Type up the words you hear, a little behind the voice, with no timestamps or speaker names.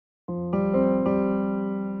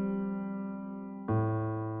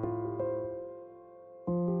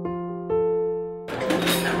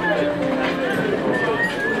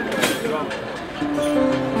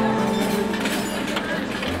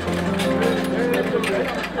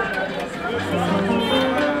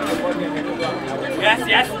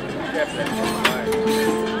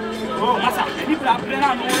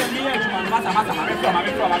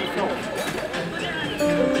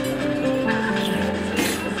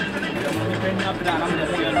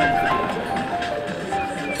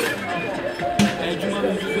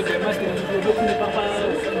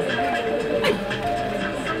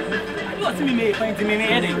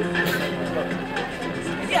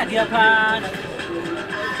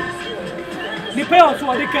The parents who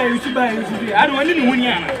they carry you buy you. I don't want any money. I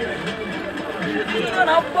don't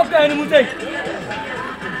have pocket anymore.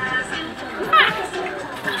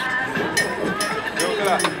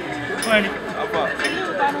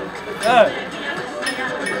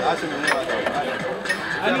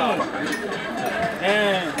 I know.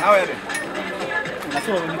 How are they? I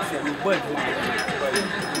saw when you said you work.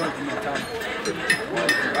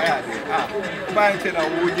 Buying a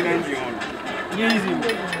wooden engine. Easy.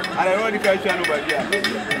 I don't know catch nobody.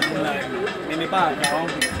 In the back, I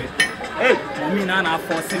want to fit. Hey, me Nana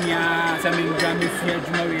for senior, some in Grammy,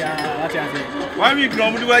 Jumaria. Why we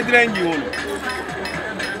come to a drain you?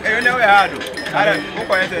 You never had. I don't know.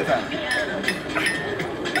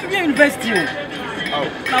 You invest you. Oh,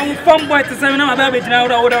 now from boy to 7 hours, baby, now I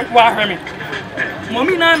would have walked me.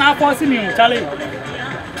 Mommy Nana for senior, Charlie.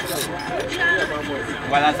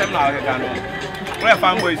 Well, I'm not a where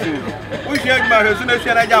fanboys do. We share my husband, I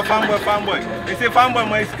fanboy. They say fanboy,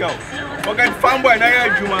 my scout. Forget fanboy, I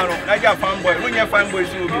Jumaro, I got fanboy. When your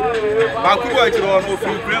fanboys will be Bakuba to all who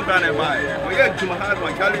feel grand and buy. We get Juma hard,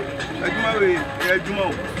 my Charlie, like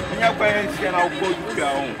Jumo. In your parents, and I'll go to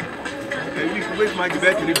your own. And we could wait my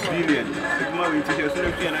debate to the billion. The money to your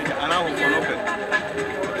solution and I will go open.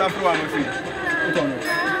 That's what I'm saying.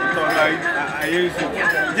 I use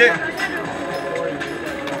it.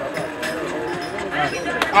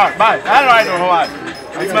 Ah, bye. I don't know what.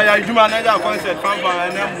 It's my Juma concert, fanboy,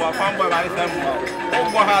 and then more fanboy by the time. Oh,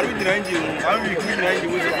 what are we doing? I'm recruiting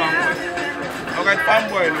engine with a fanboy. Okay,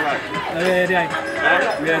 fanboy, right?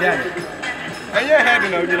 We are there. And you're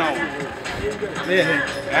having no, you know.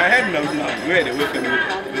 I have no, where they work.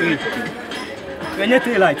 When you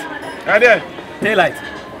taillight, I did taillight.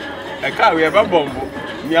 I can't wear a bomb.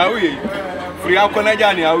 Miawi, free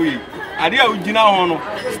Alconajani, are we? I did Ujina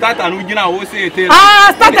start and Ujina will say tail.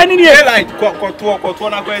 Ah, start and in here light.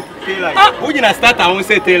 Taillight. Ujina start and will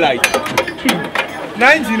say taillight.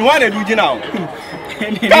 19 one and Ujina.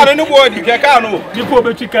 Can't no word you can't know. You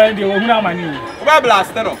poor chicken and the woman money. Why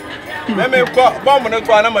blast? No. Let me bomb on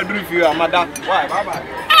to another drift you, madam. Why, bye.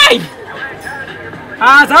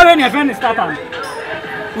 Ah, so when your friend is starting.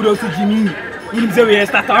 Who don't see Jimmy? You say we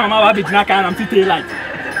start on my bit now, and I'm taillight.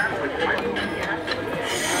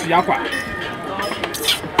 Yakwa.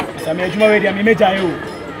 Some Juma ready, I may tell you.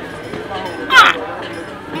 Ah!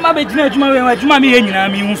 My baby, Juma, me,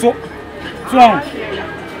 and me, so.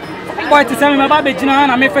 Boy, to send me my baby, and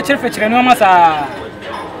I may fetch and no master.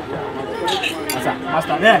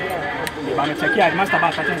 Master, there. I'm check here, master,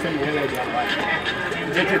 I can send you.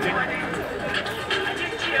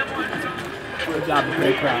 Good job,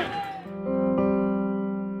 great crowd.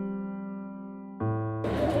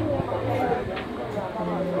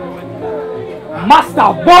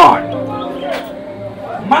 Master board!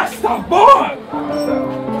 Master board!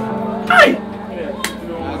 Aye!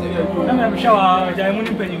 I'm sure I'm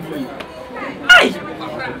paying for you. Aye!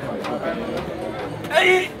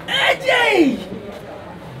 Hey!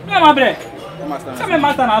 No, my brother. Some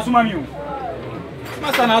master na asuma mi o.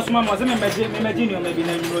 Master na asuma mo, say me imagine maybe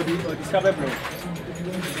na you or discover bro.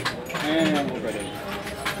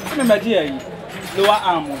 Me imagine lower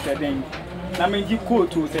arm of the den. Na me give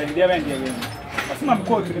coat to say there and there. But my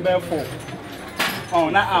coat to the bell 4. Oh,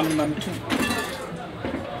 na arm number 2.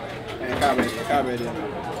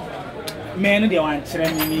 Man, they want to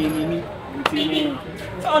me.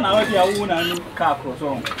 So now we are one and car cross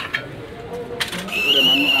on.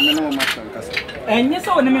 And yes,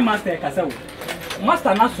 I name master Castle.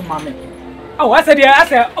 Master Nasumame. Oh, I said,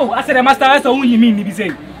 the master, that's all you mean to be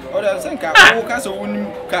saying. Oh, that's a car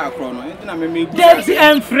chrono.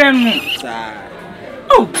 And friend.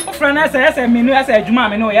 Oh, friend, I say, me, I said,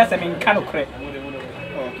 Juma, no, yes, I mean, canoe crack.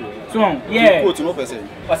 So, yeah,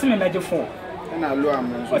 what's in major 4? And I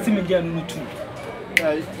learn what's in the 2.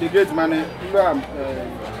 The great man,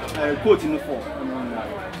 quote in the 4.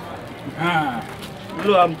 Ah.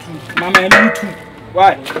 Low am 2. Mama, I need 2.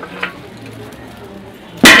 Why?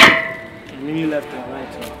 You left and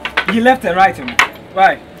right. You left and right.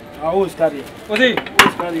 Why? I will study. What's it?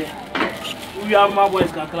 Study. We have my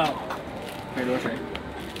boys can cloud.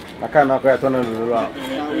 I can't go turn on the road.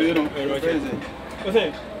 We don't. What's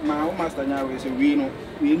it? My master now is we know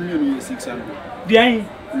 600. The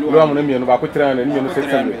low am million about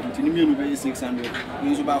 600. 600.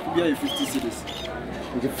 You about 50 cities.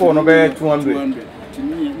 The phone number 200. 200.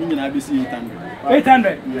 You know, I be 800.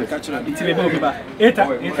 800. Yeah, catch it. It's a baby.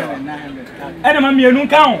 800, 900. And I'm a new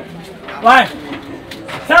count. Why?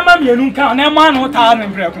 Some of you count. No man who tired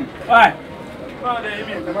and broken. Why?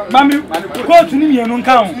 Mammy, go to me and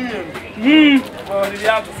count.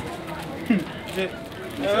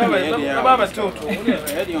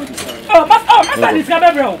 Oh, Master is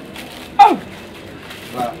coming, bro. Oh,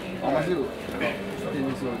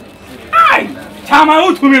 aye, Chama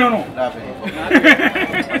out to me, no.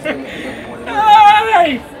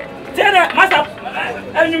 Aye, tell her, Master,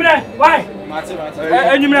 and you know why?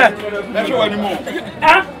 And you know,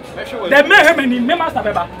 huh? The man, me Master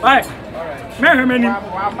Beba, why? Man,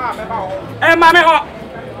 and Mammy,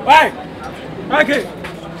 why? Okay.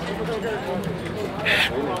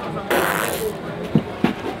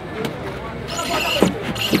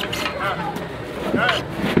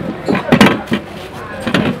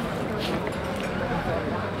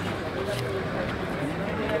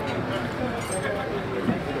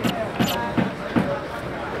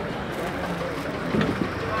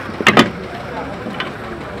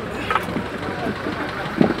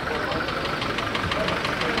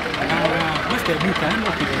 What's the new time?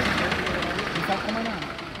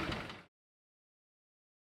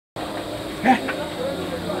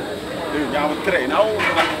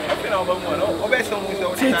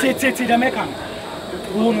 The American.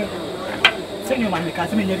 Send you my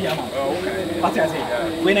because me near what I say.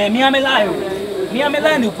 When I me am alive,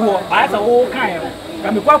 the poor, I have a whole kind.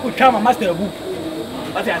 Can be quite come a master book.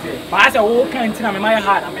 What I say, but I have a whole kind in my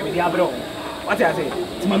heart and maybe the abro. What I say,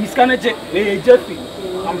 it's my miscarriage, Jeffy.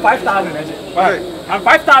 I'm 5,000 edge. I'm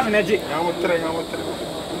 5,000 edge.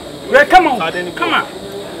 Come on, come on.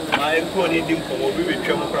 My phone didn't come over with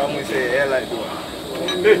Chum from with a airline.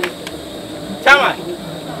 Chama,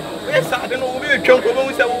 yes, I don't know where you come from.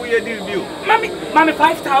 We said we had this view. Mammy,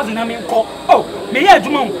 5,000. I mean, oh, me, yeah,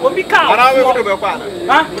 Jumon, will be car. And I will go to Bapana.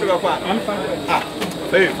 Huh? I'm fine. Ah,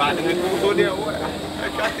 very fine. So there, I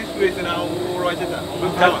got this place and I'll rush it.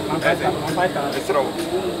 I'm 5,000. It's wrong.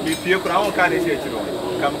 If you could, I won't carry it.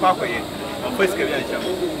 Come back again. I'm first career.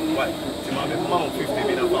 What? My mom 50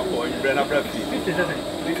 minutes for you, Brenna Bradley. 50.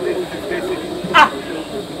 Ah!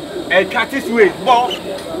 And cut this way. Bon,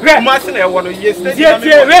 Master, I want to yesterday. Yes,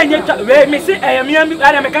 me say I am young,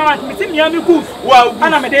 I am a count, me see young goose. Well,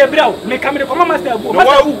 and I'm a day brow, me come to come master.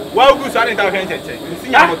 Wow, goose are in our hands.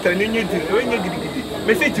 See, I'm turning you to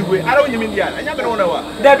message you. I don't mean the I never know.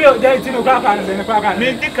 There is no crap and the crap.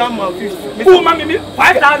 Me come 50. Who, mammy,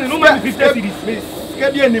 5,000, no man 50 cities. Miss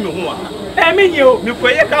Gabian, I mean, you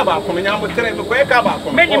play a cabba from Yamutre, you play a cabba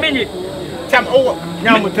from many. Tam over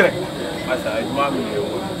Yamutre. Master, mammy,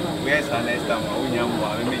 where's our next time?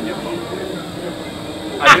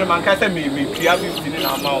 I don't know, me, we have 15 in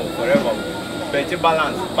our mouth forever. Better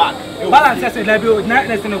balance back. Balance, I said, I will not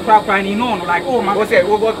listen to crap crying on like, oh, my, what's it?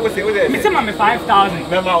 What's it? It's 5,000.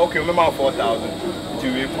 Remember, okay, remember 4,000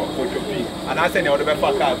 to wait for your fee. And I said, you're the best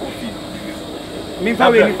fucker fee. Me,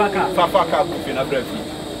 Faka, in a breath.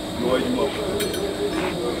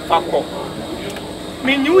 Fako.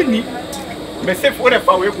 Me knew me. Me say for the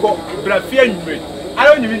far we go, but fear you. I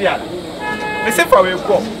don't even know. Me say for we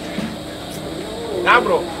go. Now,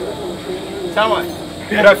 bro. Someone.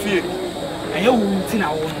 Fear. I know who's in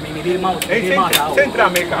our own. Me the mouth. Central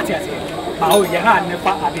America. Oh, you had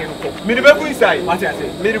never had a go. Me the baby inside. What I say?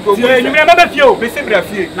 Me the go. You remember few. Me say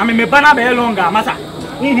fear. Now me banana be longer, massa.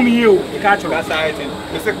 You catch us. That's it.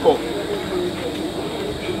 Me say go.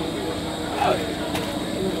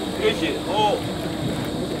 Oh,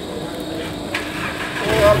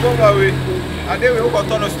 I'm going away. I think we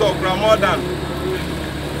got on the stock for more than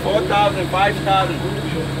 4,000, 5,000.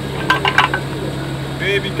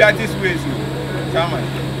 Baby, cat this way, come on.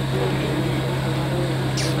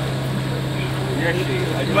 Yes,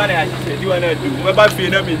 you want to do. What about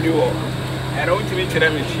feeling them in you? I don't think it's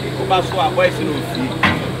them. About swap, boys, no fee.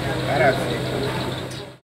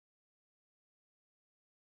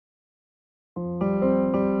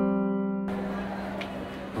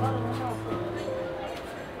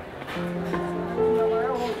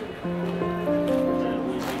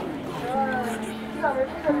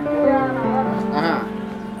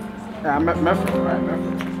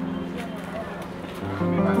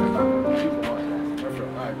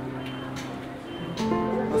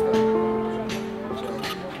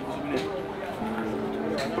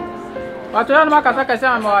 But you don't make a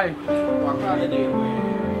second boy.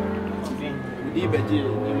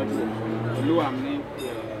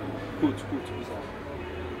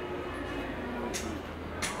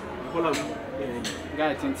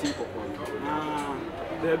 Guy, think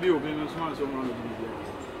there be open small so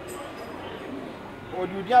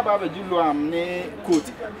you dear Baba Julu am ne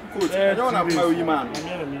coat. I don't have my man.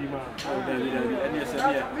 Oh, David, and yes,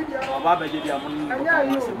 Baba did the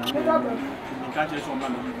can't just one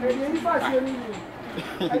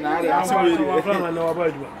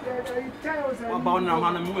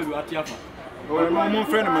One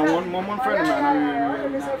friend of mine, one friend of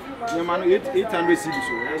mine, your man 800 cities.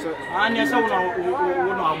 And yes, I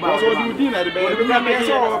do dinner at the bed.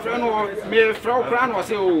 So, friend or me, Frau Crown was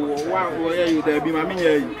so, why you there be my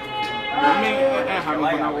mini? I mean, I have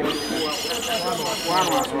one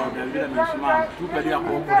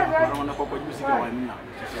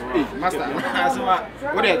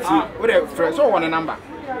was one number.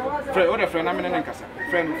 What a friend, I'm in Casa.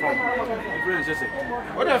 Friend from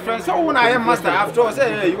what a friend, so when I am master after all,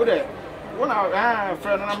 say you there. One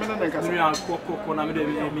friend, I'm in Casa. I'm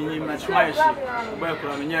much my ship. Well,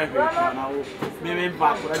 I'm in here. Maybe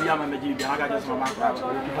back for a young Majid. I got just my mouth.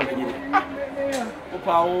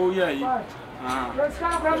 Oh, yeah.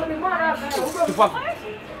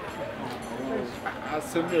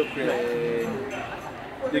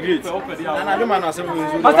 The great. And I don't mind as a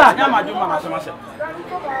master. I'm a human as a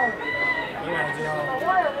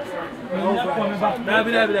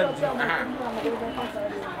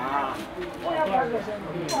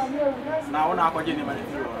now, now,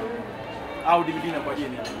 how did you dinner for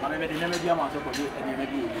dinner? I made never be a master for you and you may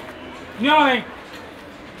be. No, I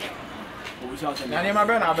am a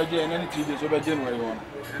man of a day and any 2 days over January 1.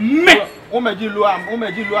 Me, Omejiluam,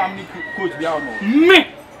 coach Biamo. Me,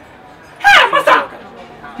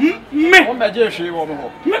 me, Omeji,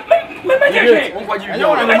 woman.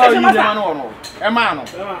 A man.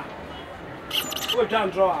 What time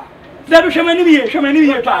draw? There is so many draw.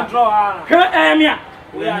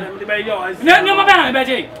 We are the baby. No, my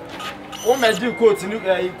baby. Omeji coach,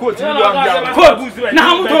 coach,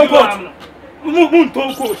 now, Moon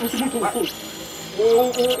told coach.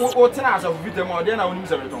 Oh, 10 hours of video more than I will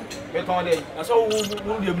use everything. But on day, that's all we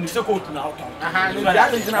will be so cold now.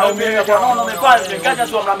 That is now me. I can't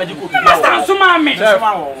just want medical. So, mammy,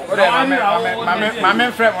 my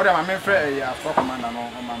main friend, whatever my main friend, yeah, for commander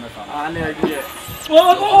on my family.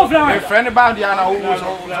 Oh, my friend about the Anna who was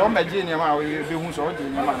on my genius, I will be who's all the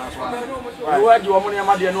man as well. Why do you want money?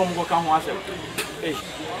 My dear, no more come once. Hey.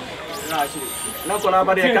 No,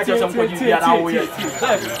 nobody catch us some for you.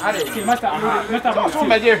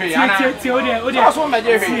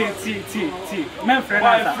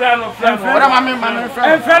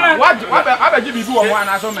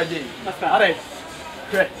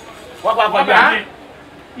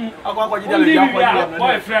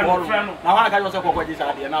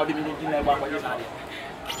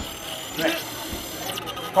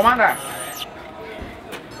 Commander.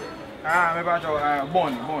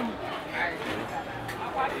 Born.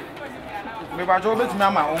 Me ba jo bet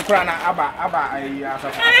mama on kra na aba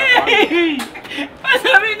Asafo.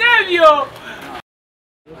 Asafo Navio.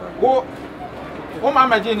 O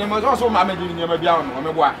mama je ni mo so mama je ni ma bia o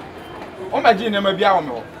me boa. O ma je ni ma bia o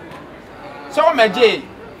me. So o ma je.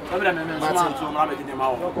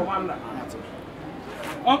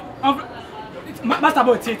 Master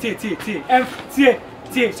boy T.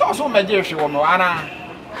 So ma je hwe o me ana.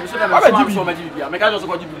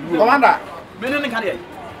 Commander. Mr.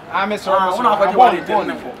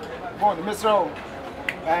 Mr.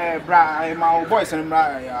 Bra, my boys and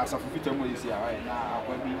as a future is here now.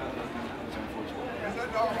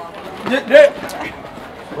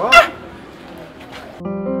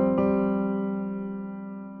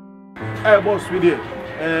 Boss, we did.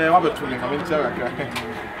 What about 20? I'm in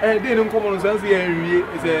They didn't come on Sunday.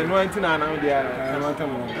 It's a 99 now. They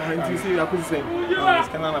are. You see, I could say,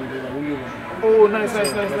 oh, nice.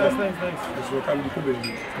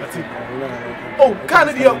 Oh,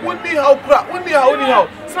 Canada, one day how.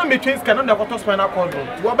 Some machines cannot have a spinal cord.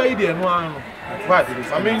 What by the one? What?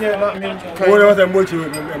 I mean, what was a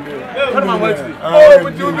motive? Oh,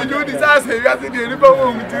 but you do disaster. You have to do it.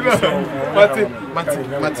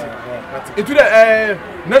 It's the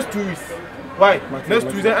next 2 weeks. Why? Next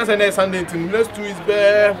Tuesday and next Sunday. Next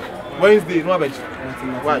Tuesday, Wednesday. No, why?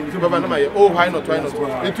 Oh, why not?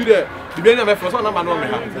 Into the beginning of my first one, number one.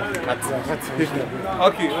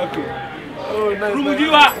 Okay. Oh, nice. Who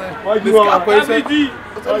you are? What you are?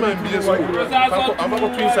 I'm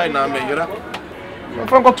going to inside now, man. I'm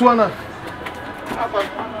going to Tuana.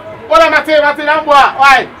 What am I saying?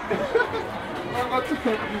 Why?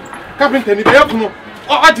 Captain, you have no.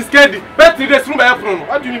 Oh, I just scared it. Bet in this room, I have no.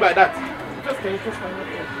 What do you mean by that?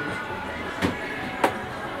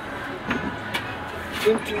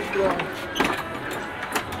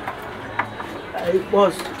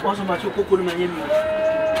 Boss, Opoku Bilson Biggy.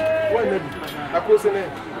 Why not? I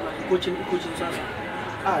coaching. Coaching.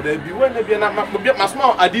 Ah, there be when they be na my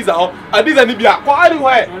small Adiza ni bia. Kwa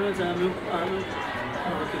anywhere.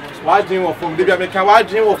 Why dream of form? They be make why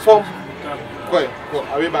dream of form? Go,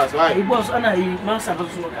 away bass. Why? He was ana he master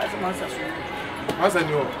so master so. Master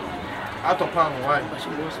ni o. Out of pan why?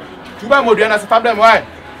 Tuba mo duana se problem why?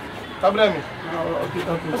 Problem. Okay.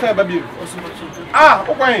 What's that baby? Ah,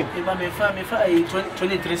 okay. Me fa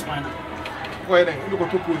 23 spana. Why then? You go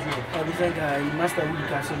to pose. This guy master would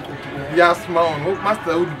can some cook. Yes, man.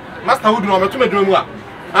 Master would. Master would no me to me do mu a.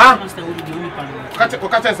 Ah? Master would do me pan. Catch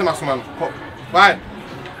se maso man. Why?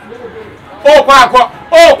 Oh, kwa.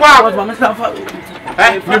 Oh, kwa. What master fa?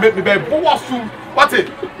 Me be bowasu. What it?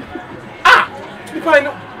 Ah! Me find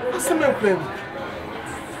asem plan.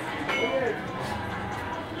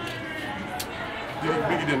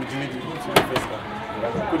 Biggy them Ginny first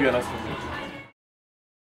time. Could you understand?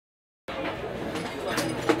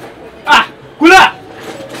 Ah! Kula!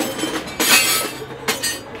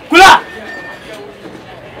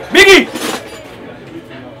 Biggy!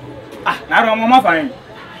 Ah, now mama fine.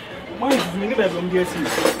 Why is me never from there see?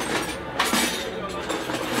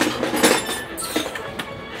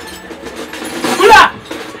 Kula!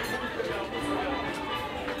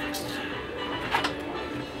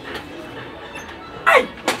 Ai!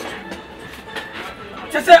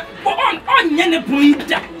 Você on nyane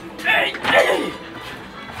pointa. Ei!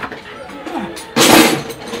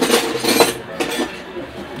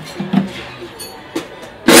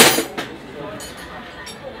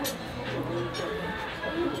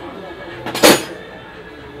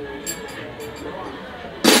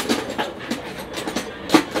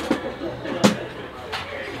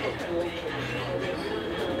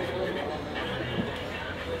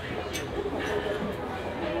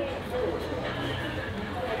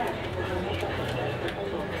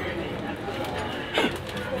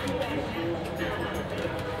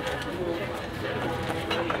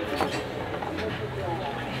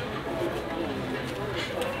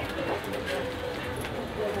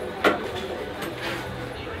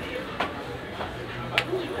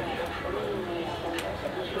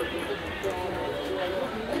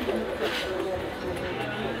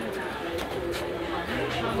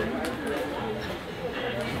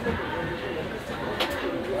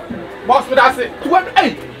 Boss, that's it.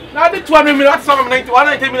 Hey, now the 200 million, that's some 90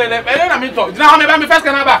 million. I don't mean to. Do you know how many first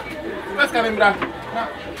can I back? First can I back?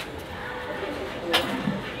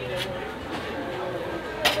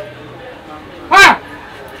 Ah!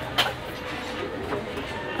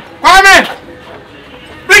 Come in!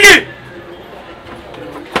 Biggy!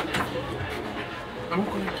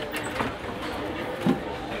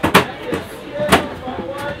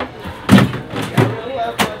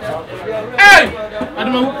 Hey! I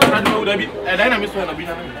don't know that be. I don't miss one of them.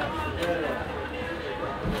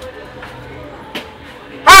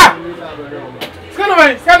 Ha! Scan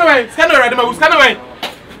away. Scan away.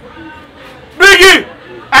 Biggy!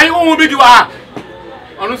 I won't Biggy. I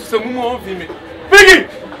don't see some more of him. Biggy!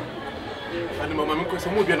 I don't know, I'm going to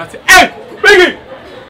move you and I say, hey! Biggy!